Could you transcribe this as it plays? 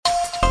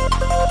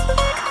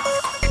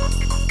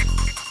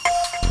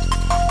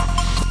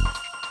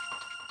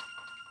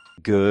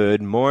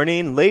Good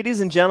morning,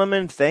 ladies and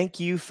gentlemen. Thank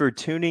you for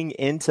tuning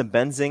into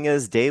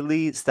Benzinga's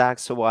Daily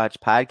Stocks to Watch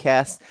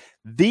podcast.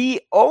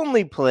 The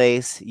only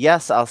place,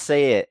 yes, I'll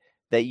say it,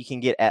 that you can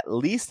get at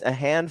least a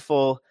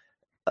handful.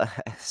 I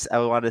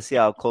wanted to see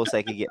how close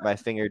I could get my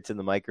finger to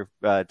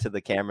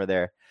the camera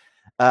there.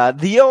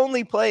 The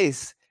only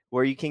place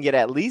where you can get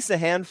at least a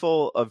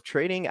handful of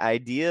trading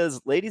ideas,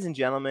 ladies and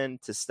gentlemen,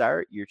 to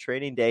start your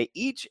trading day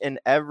each and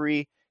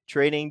every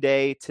trading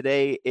day.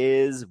 Today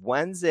is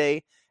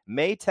Wednesday,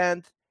 May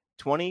 10th,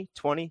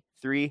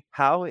 2023.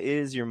 How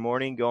is your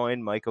morning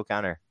going, Mike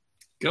O'Connor?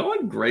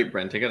 Going great,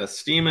 Brent. I got a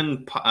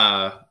steaming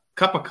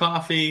cup of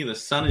coffee. The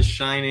sun is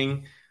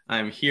shining.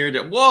 I'm here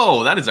to.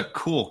 Whoa, that is a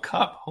cool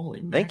cup.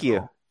 Holy mackerel. Thank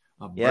you.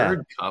 A Yeah.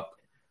 bird cup.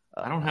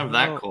 I don't have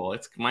that cool.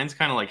 Mine's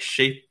kind of like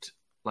shaped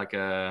like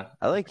a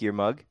I like your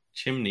mug.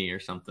 chimney or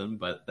something,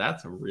 but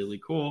that's a really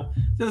cool.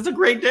 It's a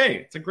great day.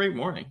 It's a great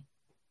morning.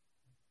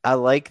 I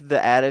like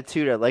the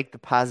attitude. I like the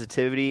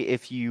positivity.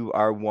 If you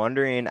are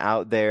wondering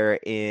out there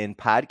in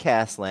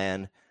podcast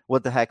land,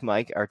 what the heck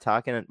Mike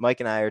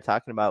and I are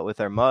talking about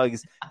with our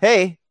mugs,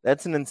 hey,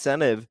 that's an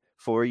incentive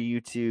for you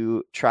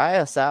to try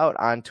us out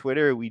on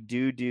Twitter. We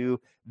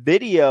do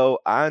video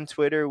on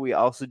Twitter. We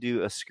also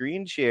do a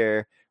screen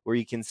share where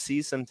you can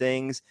see some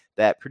things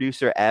that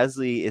producer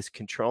Asley is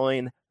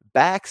controlling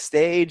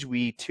backstage.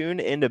 We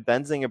tune into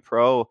Benzinga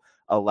Pro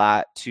a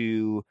lot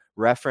to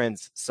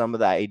reference some of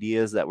the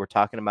ideas that we're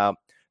talking about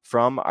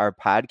from our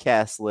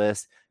podcast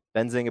list.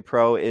 Benzinga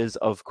Pro is,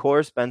 of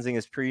course,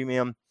 Benzinga's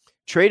premium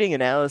trading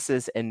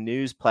analysis and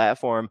news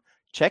platform.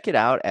 Check it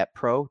out at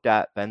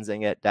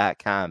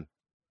pro.benzinga.com.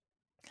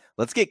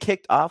 Let's get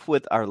kicked off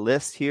with our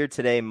list here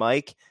today,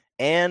 Mike.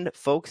 And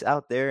folks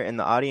out there in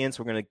the audience,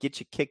 we're going to get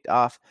you kicked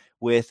off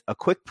with a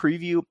quick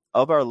preview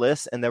of our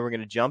list, and then we're going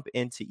to jump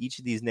into each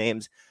of these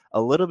names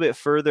a little bit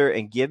further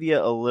and give you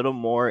a little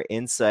more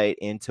insight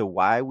into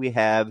why we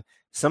have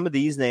some of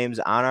these names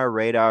on our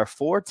radar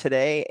for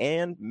today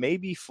and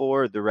maybe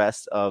for the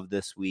rest of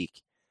this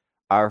week.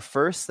 Our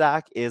first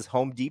stock is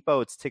Home Depot.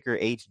 It's ticker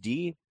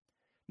HD.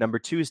 Number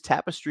 2 is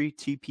Tapestry,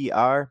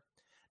 TPR.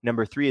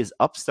 Number 3 is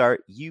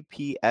Upstart,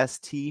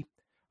 UPST.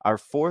 Our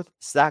fourth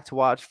stock to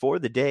watch for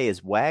the day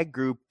is WAG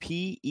Group,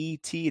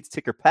 PET. It's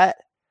ticker PET.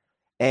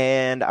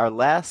 And our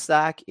last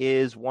stock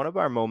is one of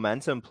our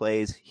momentum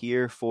plays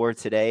here for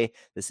today.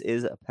 This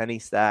is a penny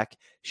stock,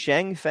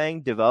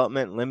 Shangfeng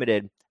Development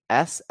Limited,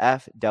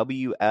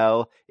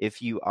 SFWL.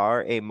 If you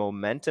are a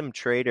momentum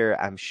trader,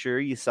 I'm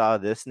sure you saw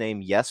this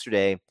name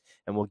yesterday,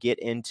 and we'll get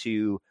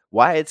into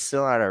why it's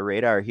still on our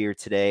radar here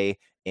today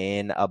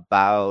in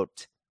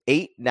about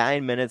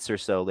 8-9 minutes or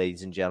so,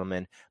 ladies and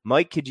gentlemen.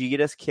 Mike, could you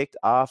get us kicked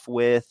off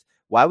with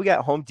why we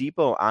got Home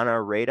Depot on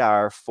our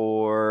radar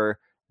for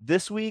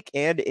this week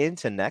and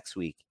into next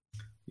week?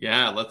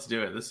 Yeah, let's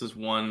do it. This is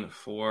one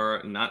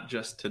for not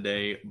just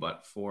today,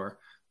 but for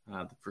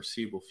the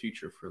foreseeable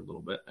future for a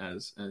little bit.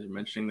 As you're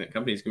mentioning, that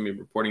company is going to be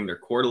reporting their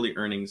quarterly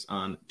earnings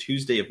on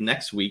Tuesday of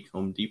next week,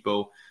 Home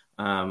Depot,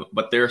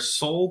 but their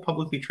sole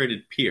publicly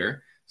traded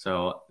peer.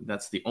 So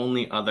that's the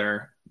only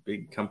other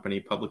big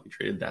company publicly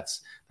traded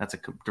that's a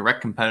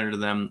direct competitor to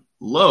them.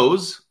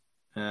 Lowe's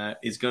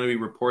is going to be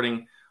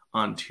reporting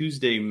on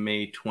Tuesday,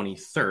 May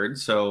 23rd.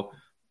 So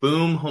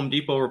boom, Home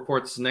Depot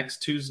reports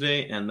next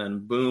Tuesday, and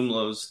then boom,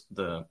 Lowe's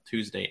the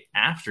Tuesday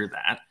after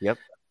that. Yep.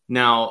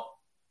 Now,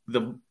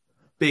 the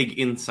big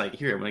insight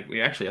here, I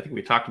think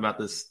we talked about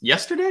this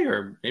yesterday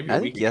or maybe a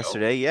week ago.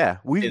 Yesterday, yeah.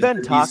 We've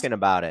been talking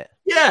about it.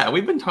 Yeah,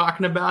 we've been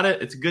talking about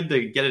it. It's good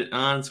to get it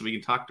on so we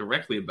can talk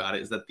directly about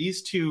it, is that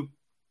these two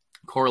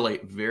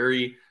correlate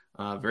very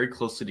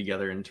closely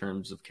together in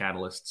terms of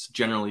catalysts,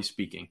 generally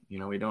speaking.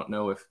 We don't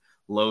know if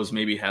Lowe's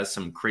maybe has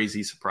some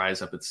crazy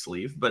surprise up its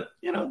sleeve, but,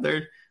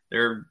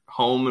 they're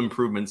home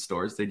improvement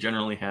stores. They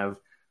generally have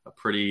a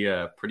pretty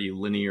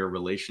linear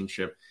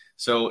relationship.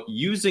 So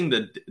using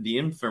the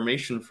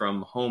information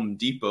from Home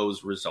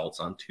Depot's results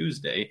on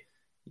Tuesday,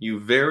 you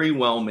very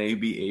well may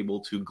be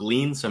able to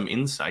glean some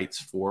insights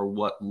for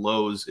what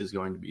Lowe's is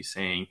going to be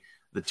saying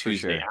the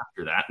Tuesday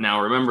after that. Now,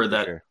 remember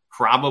that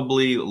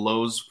probably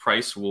Lowe's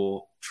price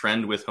will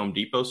trend with Home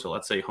Depot. So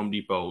let's say Home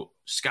Depot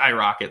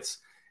skyrockets.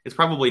 It's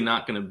probably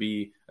not going to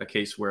be a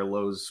case where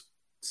Lowe's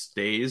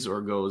stays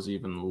or goes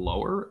even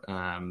lower.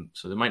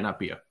 So there might not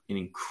be an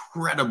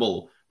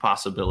incredible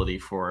possibility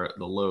for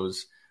the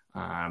Lowe's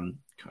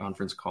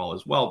conference call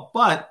as well.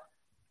 But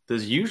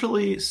there's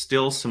usually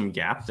still some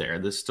gap there.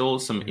 There's still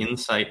some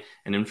insight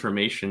and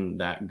information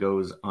that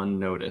goes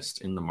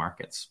unnoticed in the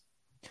markets.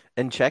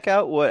 And check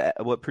out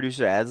what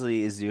producer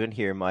Adley is doing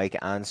here, Mike,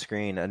 on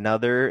screen.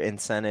 Another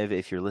incentive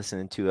if you're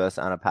listening to us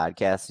on a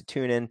podcast to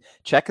tune in.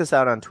 Check us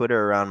out on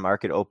Twitter around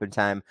Market Open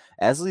Time.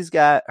 Adley's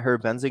got her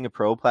Benzinga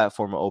Pro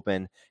platform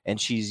open, and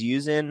she's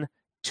using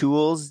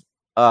tools.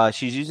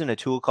 She's using a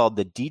tool called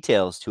the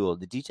Details tool.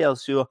 The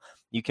Details tool,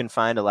 you can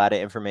find a lot of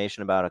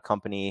information about a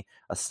company,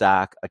 a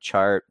stock, a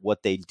chart,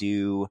 what they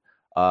do,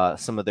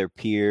 some of their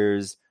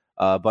peers,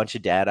 a bunch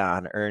of data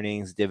on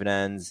earnings,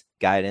 dividends,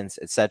 guidance,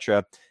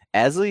 etc.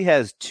 Asley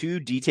has two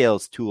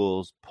details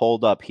tools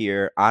pulled up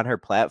here on her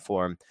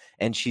platform,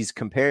 and she's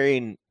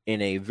comparing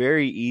in a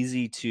very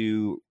easy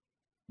to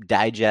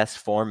digest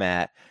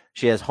format.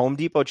 She has Home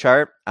Depot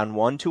chart on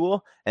one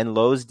tool and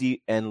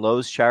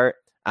Lowe's chart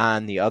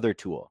on the other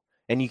tool.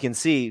 And you can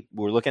see,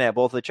 we're looking at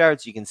both the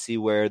charts, you can see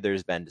where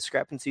there's been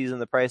discrepancies in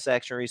the price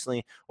action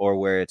recently or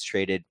where it's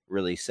traded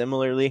really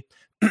similarly.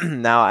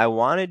 Now, I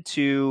wanted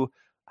to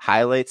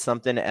highlight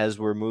something as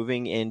we're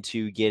moving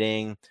into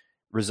getting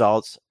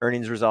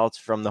earnings results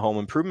from the home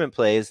improvement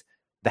plays.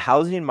 The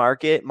housing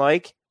market,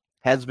 Mike,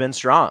 has been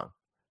strong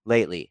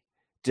lately.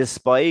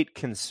 Despite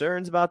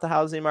concerns about the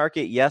housing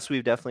market, yes,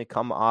 we've definitely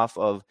come off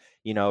of,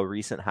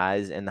 recent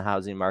highs in the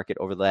housing market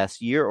over the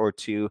last year or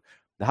two.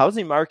 The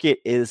housing market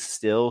is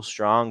still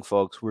strong,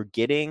 folks. We're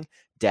getting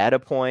data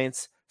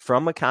points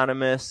from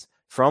economists,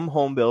 from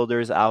home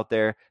builders out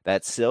there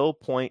that still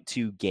point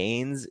to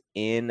gains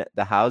in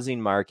the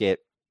housing market.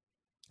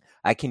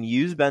 I can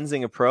use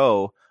Benzinga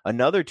Pro,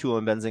 another tool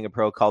in Benzinga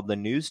Pro called the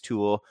News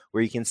Tool,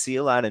 where you can see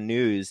a lot of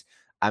news.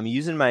 I'm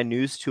using my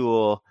News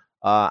Tool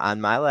on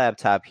my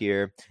laptop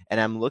here,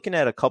 and I'm looking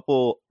at a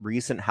couple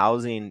recent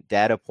housing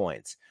data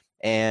points.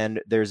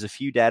 And there's a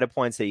few data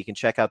points that you can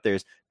check out.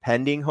 There's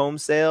pending home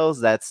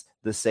sales. That's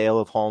the sale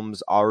of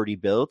homes already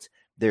built.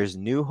 There's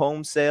new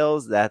home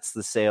sales. That's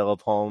the sale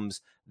of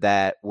homes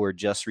that were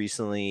just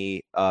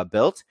recently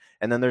built.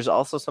 And then there's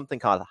also something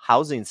called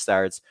housing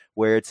starts,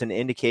 where it's an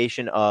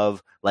indication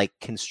of like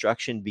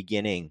construction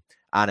beginning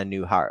on a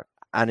new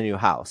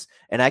house.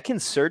 And I can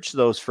search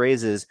those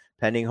phrases: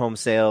 pending home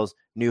sales,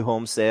 new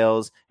home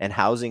sales, and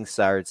housing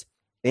starts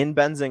in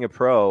Benzinga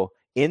Pro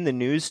in the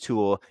News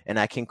Tool, and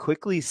I can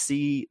quickly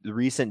see the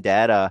recent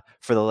data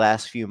for the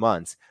last few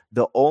months.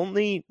 The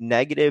only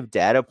negative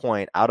data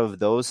point out of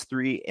those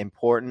three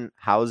important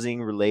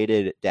housing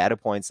related data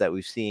points that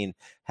we've seen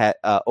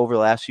over the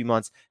last few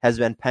months has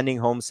been pending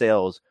home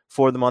sales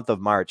for the month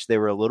of March. They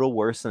were a little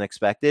worse than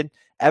expected.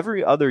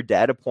 Every other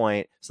data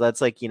point, so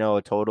that's like,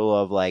 a total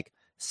of like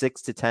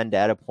 6 to 10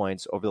 data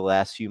points over the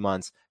last few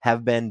months,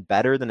 have been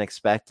better than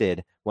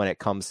expected when it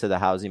comes to the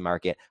housing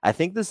market. I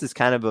think this is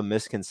kind of a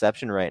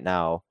misconception right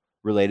now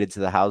related to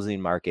the housing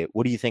market.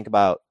 What do you think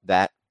about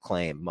that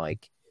claim,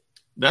 Mike?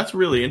 That's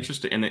really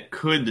interesting. And it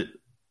could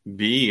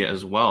be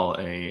as well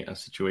a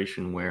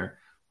situation where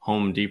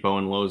Home Depot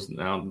and Lowe's,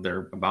 now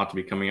they're about to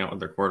be coming out with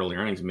their quarterly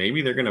earnings.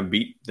 Maybe they're going to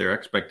beat their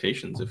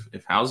expectations.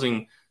 If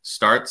housing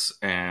starts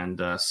and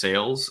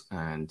sales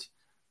and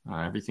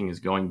everything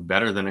is going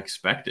better than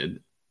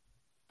expected,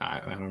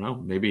 I don't know,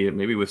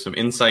 maybe with some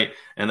insight.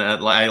 And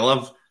I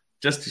love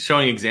just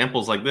showing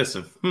examples like this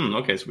of,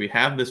 okay, so we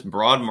have this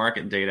broad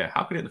market data.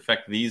 How could it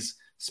affect these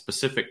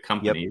specific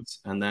companies?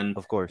 Yep. And then,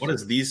 of course, what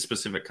is these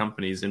specific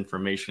companies'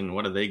 information?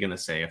 What are they going to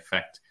say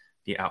affect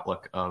the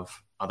outlook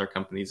of other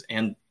companies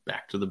and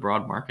back to the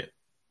broad market?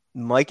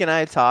 Mike and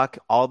I talk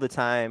all the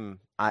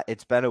time.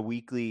 It's been a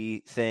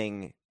weekly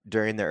thing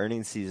during the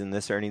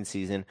this earnings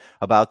season,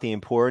 about the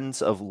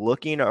importance of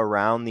looking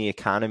around the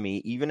economy,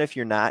 even if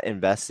you're not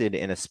invested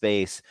in a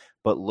space,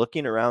 but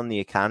looking around the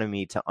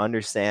economy to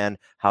understand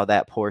how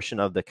that portion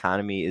of the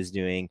economy is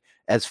doing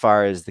as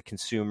far as the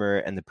consumer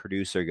and the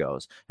producer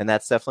goes. And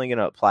that's definitely going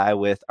to apply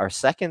with our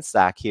second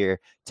stock here,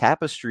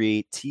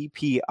 Tapestry,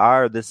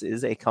 TPR. This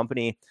is a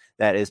company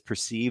that is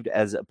perceived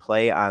as a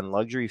play on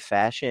luxury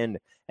fashion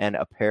and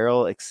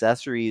apparel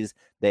accessories.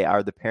 They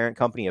are the parent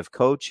company of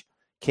Coach,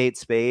 Kate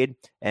Spade,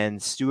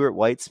 and Stuart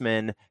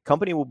Weitzman.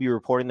 Company will be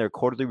reporting their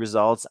quarterly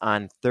results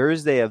on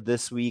Thursday of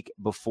this week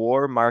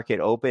before market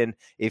open.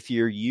 If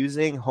you're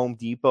using Home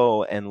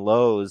Depot and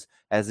Lowe's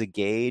as a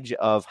gauge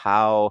of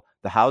how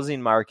the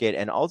housing market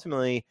and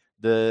ultimately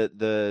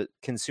the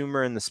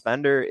consumer and the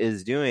spender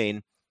is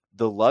doing,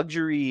 the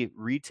luxury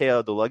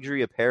retail, the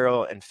luxury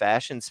apparel and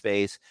fashion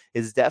space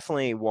is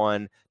definitely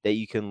one that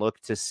you can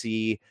look to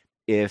see.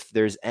 If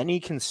there's any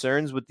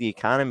concerns with the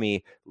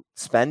economy,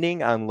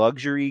 spending on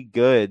luxury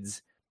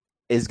goods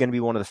is going to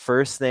be one of the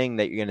first thing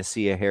that you're going to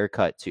see a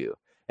haircut to.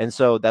 And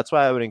so that's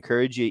why I would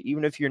encourage you,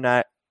 even if you're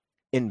not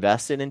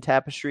invested in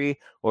Tapestry,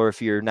 or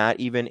if you're not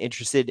even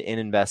interested in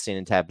investing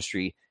in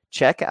Tapestry,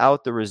 check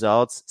out the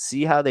results,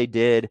 see how they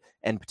did,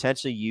 and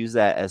potentially use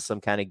that as some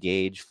kind of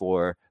gauge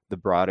for the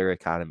broader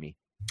economy.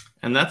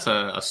 And that's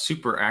a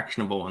super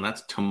actionable one.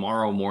 That's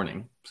tomorrow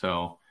morning.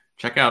 So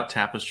check out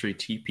Tapestry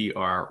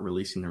TPR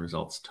releasing the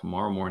results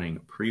tomorrow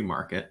morning,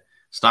 pre-market.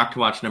 Stock to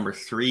watch number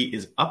 3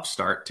 is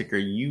Upstart, ticker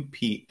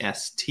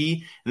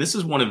UPST. And this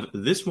is one of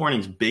this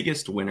morning's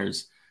biggest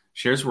winners.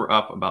 Shares were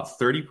up about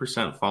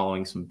 30%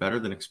 following some better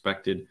than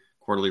expected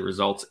quarterly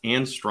results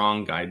and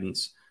strong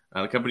guidance.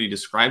 The company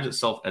describes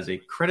itself as a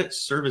credit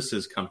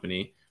services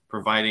company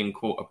providing,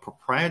 quote, a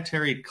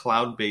proprietary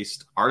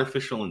cloud-based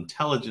artificial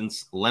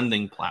intelligence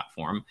lending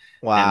platform.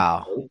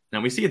 Wow.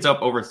 And we see it's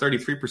up over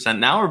 33%.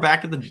 Now we're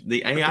back at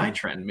the AI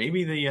trend.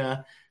 Maybe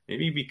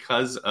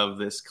because of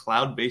this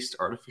cloud-based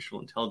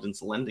artificial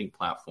intelligence lending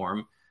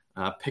platform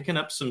picking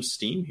up some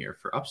steam here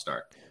for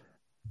Upstart.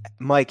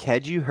 Mike,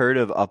 had you heard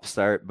of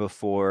Upstart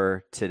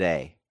before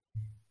today?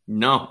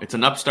 No, it's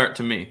an upstart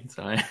to me.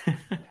 So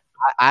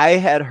I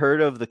had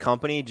heard of the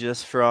company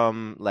just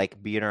from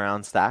like being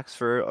around stocks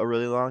for a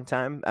really long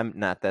time. I'm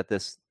not that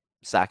this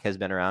stock has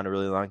been around a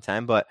really long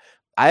time, but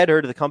I had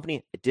heard of the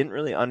company. I didn't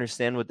really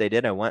understand what they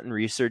did. I went and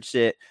researched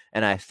it,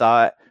 and I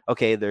thought,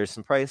 okay, there's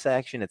some price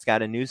action. It's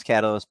got a news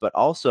catalyst, but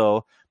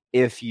also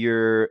if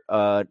you're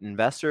an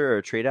investor or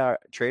a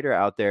trader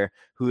out there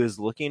who is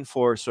looking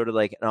for sort of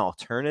like an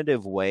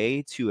alternative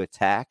way to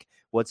attack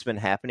what's been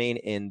happening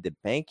in the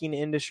banking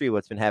industry,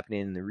 what's been happening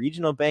in the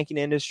regional banking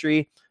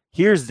industry,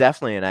 here's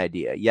definitely an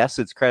idea. Yes,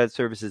 it's credit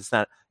services. It's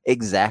not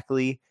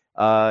exactly,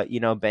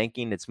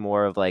 banking. It's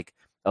more of like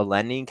a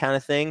lending kind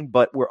of thing.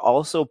 But we're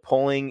also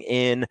pulling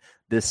in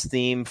this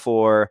theme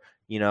for,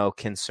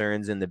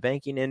 concerns in the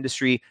banking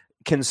industry,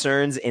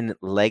 concerns in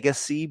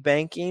legacy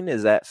banking.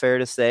 Is that fair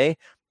to say?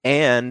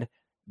 And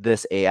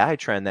this AI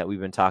trend that we've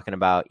been talking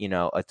about,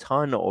 a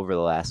ton over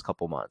the last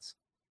couple months.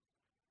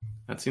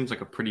 That seems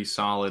like a pretty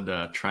solid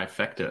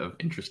trifecta of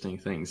interesting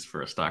things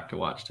for a stock to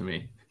watch to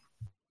me.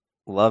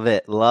 Love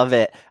it. Love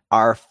it.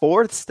 Our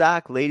fourth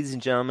stock, ladies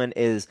and gentlemen,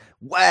 is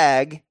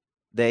WAG.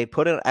 They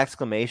put an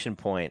exclamation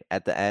point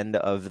at the end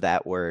of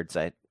that word.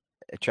 So I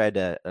tried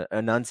to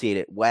enunciate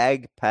it.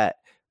 WAG Pet.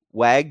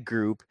 WAG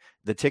Group.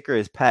 The ticker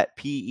is PET,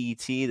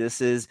 P-E-T.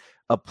 This is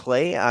a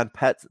play on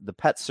pets, the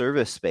pet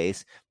service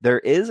space. There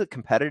is a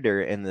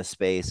competitor in this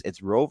space.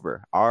 It's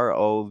Rover,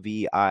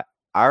 R-O-V-R.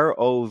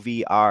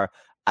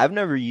 I've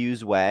never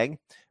used WAG,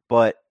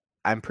 but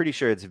I'm pretty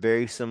sure it's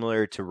very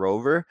similar to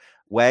Rover.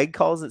 WAG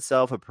calls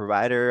itself a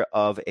provider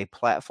of a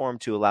platform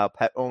to allow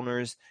pet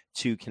owners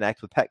to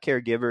connect with pet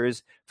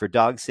caregivers for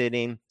dog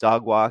sitting,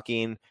 dog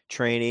walking,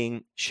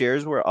 training.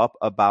 Shares were up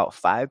about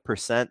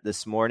 5%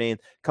 this morning.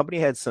 Company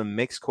had some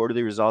mixed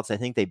quarterly results. I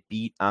think they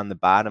beat on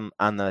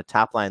the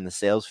top line, the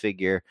sales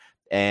figure,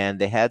 and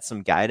they had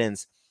some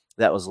guidance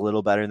that was a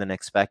little better than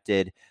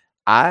expected.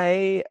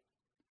 I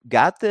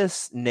got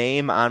this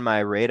name on my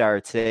radar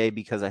today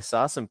because I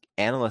saw some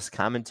analyst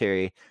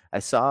commentary. I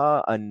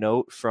saw a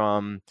note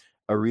from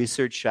a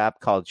research shop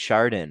called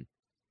Chardan.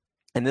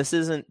 And this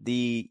isn't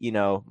the,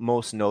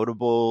 most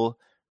notable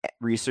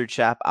research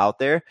shop out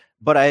there,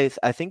 but I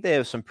think they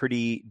have some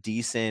pretty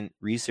decent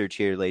research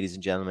here, ladies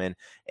and gentlemen.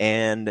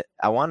 And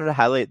I wanted to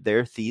highlight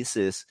their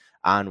thesis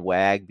on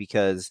WAG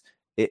because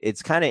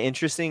it's kind of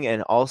interesting.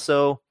 And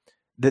also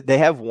that they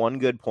have one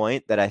good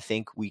point that I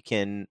think we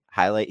can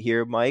highlight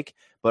here, Mike,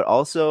 but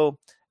also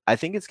I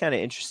think it's kind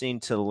of interesting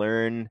to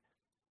learn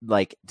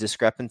like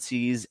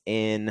discrepancies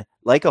in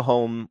like a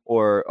Home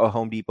or a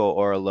Home Depot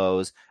or a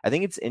Lowe's. I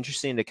think it's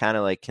interesting to kind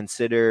of like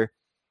consider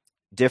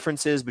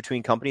differences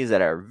between companies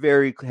that are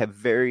have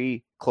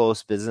very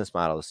close business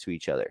models to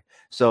each other.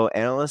 So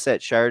analysts at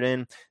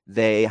Chardan,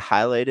 they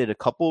highlighted a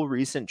couple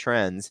recent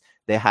trends.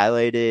 They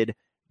highlighted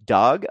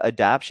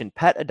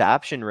pet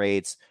adoption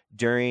rates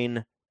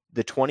during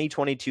the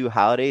 2022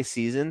 holiday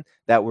season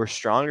that were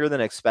stronger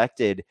than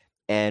expected,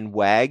 and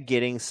WAG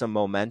getting some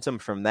momentum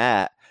from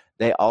that.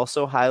 They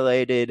also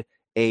highlighted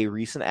a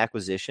recent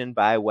acquisition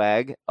by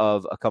WAG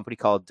of a company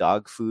called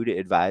Dog Food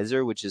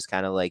Advisor, which is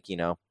kind of like,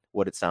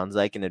 what it sounds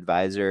like, an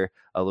advisor,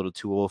 a little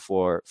tool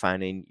for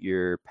finding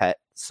your pet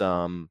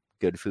some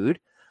good food.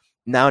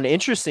 Now, an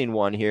interesting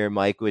one here,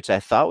 Mike, which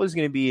I thought was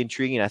going to be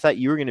intriguing. I thought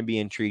you were going to be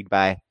intrigued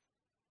by.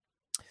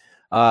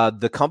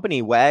 The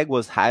company WAG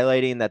was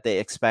highlighting that they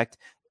expect,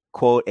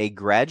 quote, a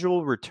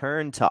gradual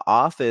return to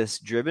office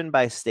driven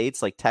by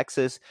states like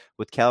Texas,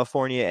 with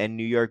California and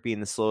New York being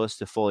the slowest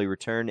to fully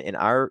return. In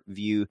our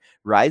view,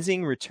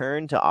 rising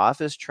return to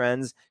office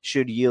trends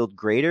should yield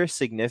greater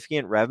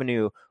significant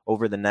revenue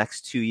over the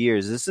next 2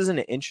 years. This is an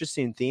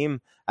interesting theme,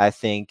 I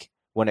think,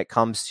 when it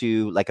comes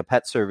to like a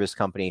pet service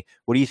company.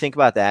 What do you think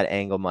about that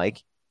angle,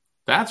 Mike?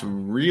 That's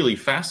really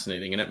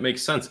fascinating, and it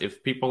makes sense.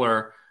 If people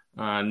are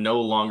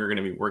no longer going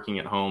to be working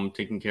at home,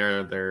 taking care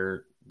of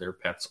their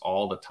pets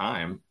all the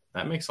time,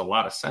 that makes a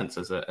lot of sense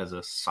as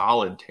a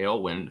solid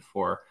tailwind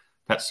for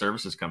pet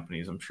services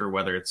companies. I'm sure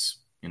whether it's,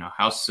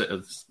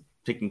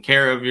 taking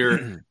care of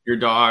your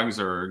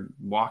dogs or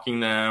walking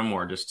them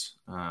or just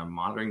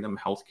monitoring them,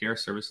 healthcare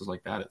services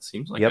like that, it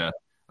seems like a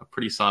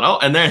pretty solid. Oh,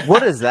 and then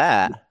what is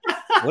that?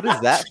 What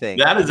is that thing?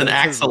 That is an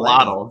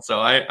axolotl.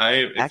 So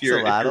if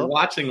you're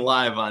watching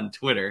live on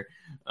Twitter,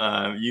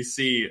 you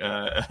see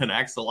an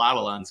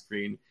axolotl on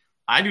screen.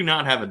 I do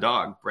not have a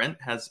dog. Brent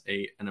has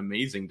an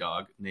amazing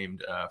dog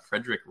named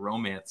Frederick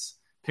Romance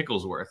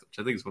Picklesworth, which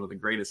I think is one of the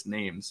greatest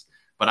names.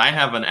 But I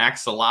have an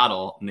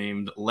axolotl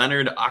named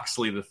Leonard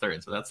Oxley III.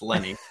 So that's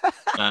Lenny.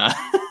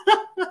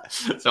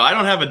 So I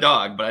don't have a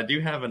dog, but I do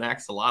have an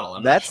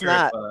axolotl.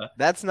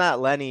 That's not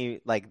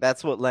Lenny. Like,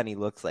 that's what Lenny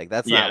looks like.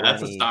 That's not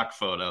Lenny, a stock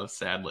photo,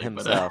 sadly.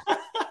 Himself.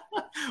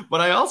 But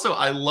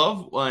I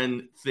love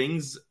when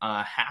things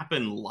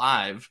happen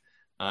live.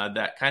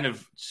 That kind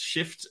of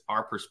shift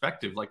our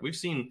perspective. Like we've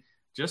seen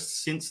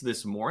just since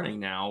this morning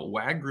now,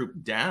 WAG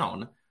Group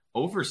down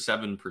over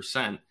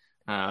 7%,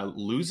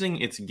 losing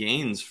its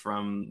gains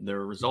from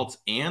their results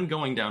and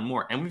going down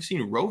more. And we've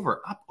seen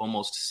Rover up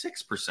almost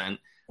 6%.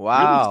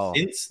 Wow.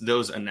 Really since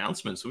those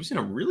announcements. So we've seen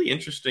a really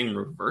interesting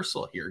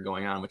reversal here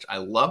going on, which I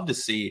love to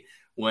see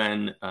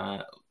when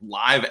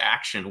live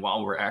action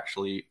while we're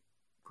actually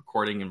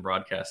recording and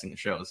broadcasting the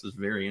show. This is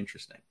very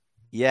interesting.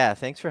 Yeah,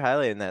 thanks for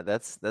highlighting that.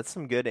 That's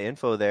some good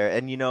info there.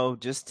 And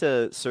just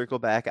to circle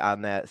back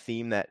on that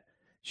theme that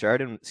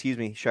Chardon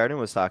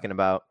was talking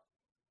about,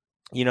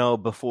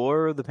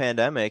 before the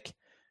pandemic,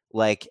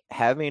 like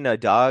having a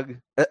dog,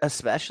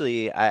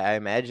 especially I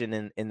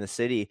imagine in the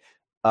city,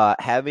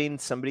 having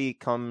somebody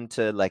come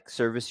to like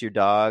service your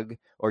dog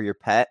or your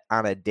pet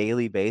on a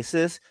daily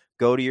basis,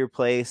 go to your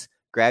place,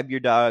 grab your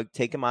dog,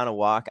 take him on a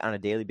walk on a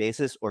daily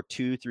basis or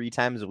 2-3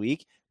 times a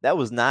week. That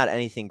was not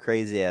anything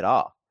crazy at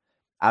all.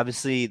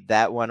 Obviously,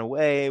 that went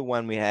away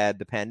when we had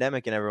the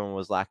pandemic and everyone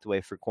was locked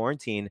away for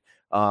quarantine.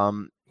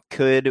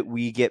 Could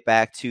we get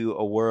back to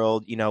a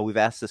world, we've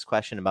asked this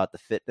question about the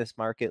fitness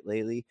market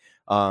lately.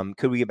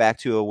 Could we get back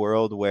to a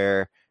world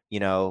where,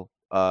 people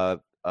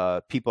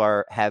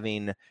are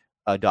having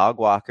a dog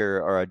walker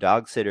or a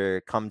dog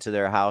sitter come to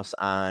their house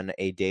on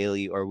a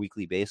daily or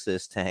weekly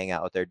basis to hang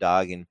out with their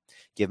dog and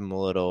give them a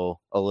little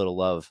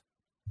love?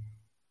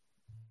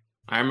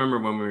 I remember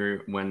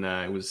when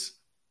it was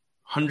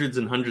hundreds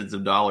and hundreds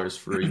of dollars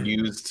for a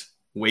used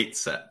weight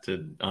set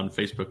on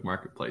Facebook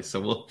Marketplace.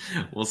 So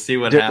we'll see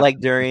what happens. Like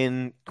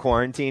during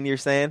quarantine, you're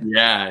saying?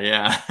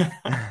 Yeah.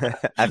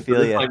 I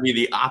feel you. Might be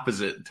the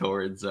opposite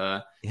towards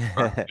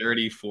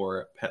prosperity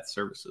for pet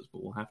services,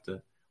 but we'll have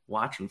to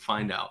watch and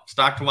find out.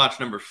 Stock to watch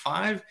number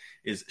 5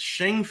 is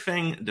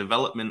Shengfeng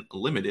Development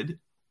Limited,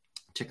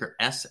 ticker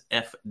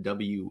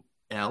SFWL.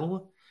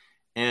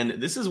 And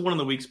this is one of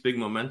the week's big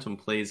momentum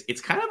plays.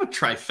 It's kind of a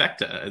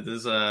trifecta.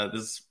 There's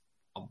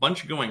a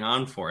bunch going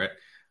on for it.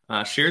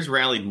 Shares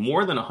rallied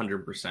more than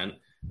 100%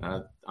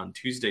 on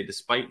Tuesday,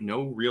 despite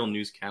no real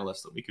news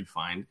catalyst that we could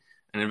find.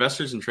 And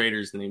investors and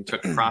traders, the name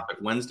took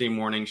profit Wednesday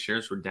morning.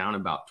 Shares were down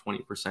about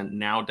 20%,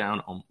 now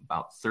down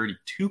about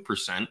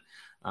 32%.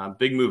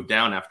 Big move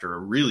down after a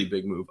really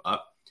big move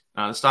up.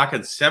 The stock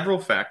had several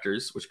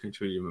factors which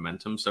contributed to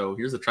momentum. So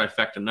here's the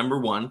trifecta. Number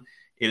 1,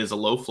 it is a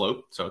low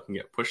float, so it can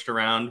get pushed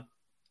around.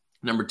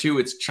 Number 2,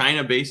 it's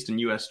China-based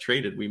and U.S.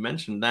 traded. We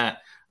mentioned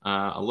that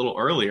a little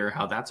earlier,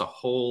 how that's a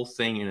whole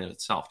thing in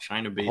itself.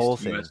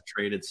 China-based U.S.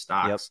 traded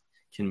stocks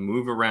can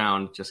move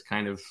around. It just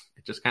kind of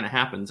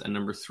happens. And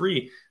number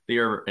 3, they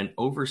are an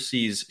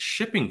overseas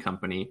shipping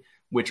company,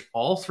 which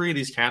all 3 of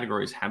these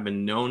categories have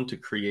been known to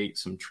create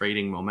some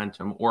trading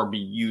momentum or be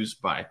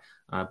used by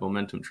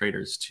momentum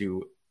traders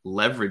to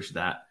leverage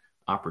that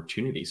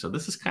opportunity. So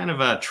this is kind of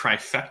a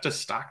trifecta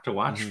stock to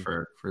watch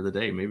for the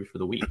day, maybe for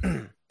the week.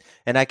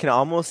 And I can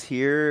almost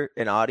hear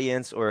an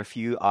audience or a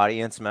few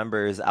audience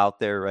members out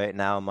there right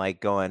now,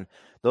 Mike, going,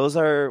 those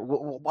are,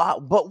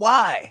 but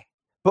why?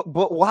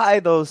 But why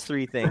those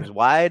 3 things?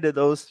 Why do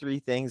those 3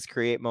 things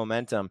create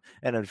momentum?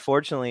 And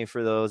unfortunately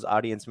for those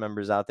audience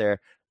members out there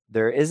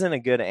isn't a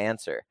good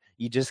answer.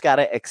 You just got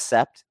to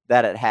accept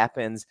that it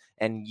happens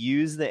and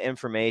use the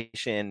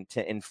information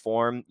to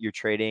inform your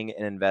trading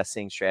and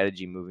investing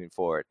strategy moving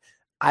forward.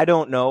 I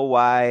don't know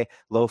why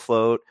low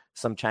float,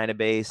 some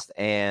China-based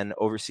and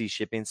overseas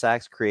shipping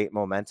stocks create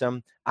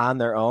momentum on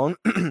their own.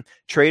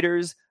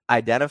 Traders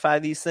identify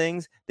these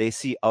things. They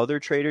see other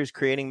traders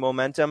creating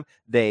momentum.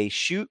 They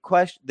shoot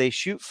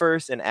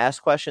first and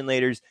ask question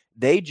later.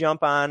 They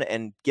jump on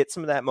and get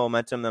some of that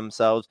momentum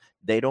themselves.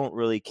 They don't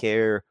really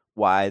care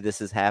why this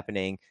is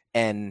happening.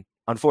 And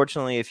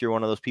unfortunately, if you're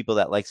one of those people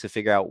that likes to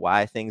figure out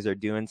why things are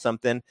doing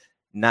something,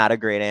 not a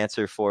great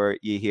answer for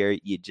you here.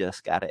 You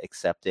just got to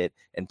accept it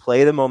and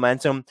play the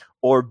momentum,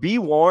 or be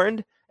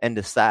warned and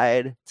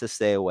decide to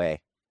stay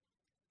away.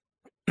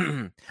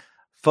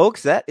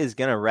 Folks, that is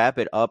going to wrap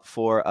it up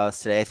for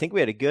us today. I think we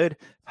had a good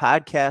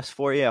podcast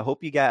for you. I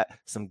hope you got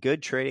some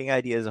good trading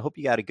ideas. I hope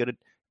you got a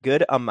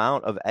good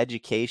amount of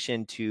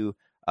education to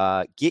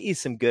get you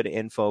some good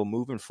info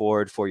moving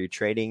forward for your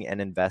trading and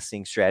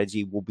investing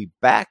strategy. We'll be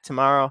back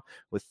tomorrow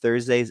with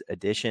Thursday's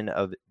edition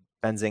of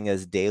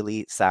Benzinga's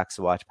Daily Stocks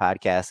to Watch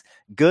podcast.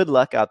 Good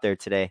luck out there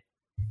today.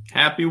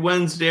 Happy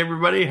Wednesday,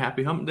 everybody.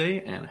 Happy hump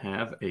day, and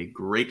have a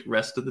great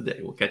rest of the day.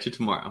 We'll catch you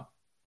tomorrow.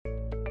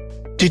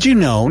 Did you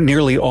know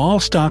nearly all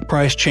stock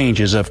price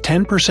changes of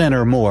 10%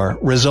 or more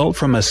result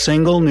from a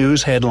single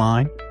news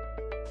headline?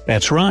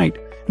 That's right.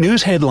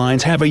 News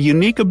headlines have a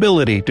unique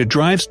ability to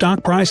drive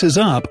stock prices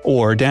up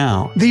or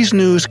down. These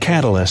news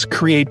catalysts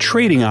create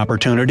trading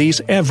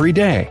opportunities every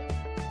day.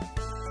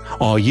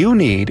 All you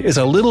need is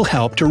a little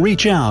help to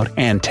reach out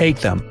and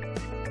take them.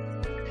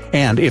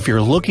 And if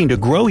you're looking to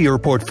grow your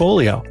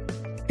portfolio,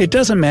 it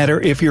doesn't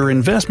matter if your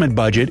investment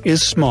budget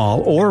is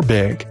small or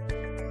big.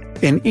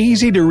 An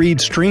easy-to-read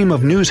stream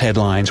of news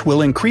headlines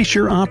will increase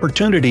your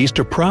opportunities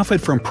to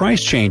profit from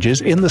price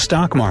changes in the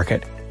stock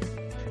market,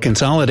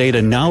 consolidate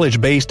a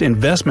knowledge-based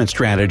investment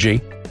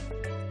strategy,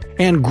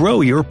 and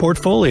grow your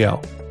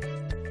portfolio.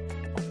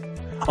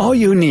 All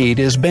you need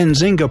is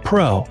Benzinga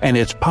Pro and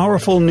its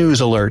powerful news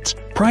alerts,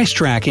 price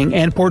tracking,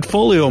 and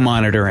portfolio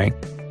monitoring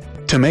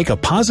to make a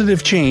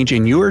positive change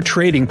in your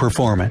trading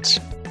performance.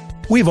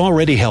 We've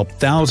already helped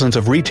thousands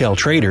of retail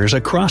traders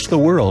across the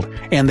world,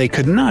 and they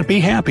could not be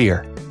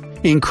happier.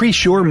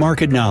 Increase your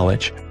market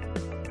knowledge.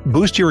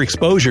 boost your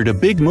exposure to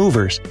big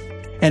movers,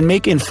 and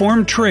make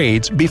informed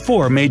trades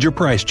before major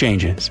price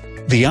changes.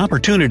 The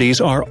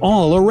opportunities are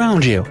all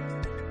around you.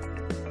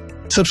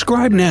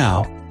 Subscribe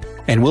now,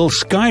 and we'll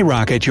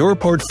skyrocket your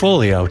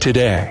portfolio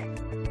today.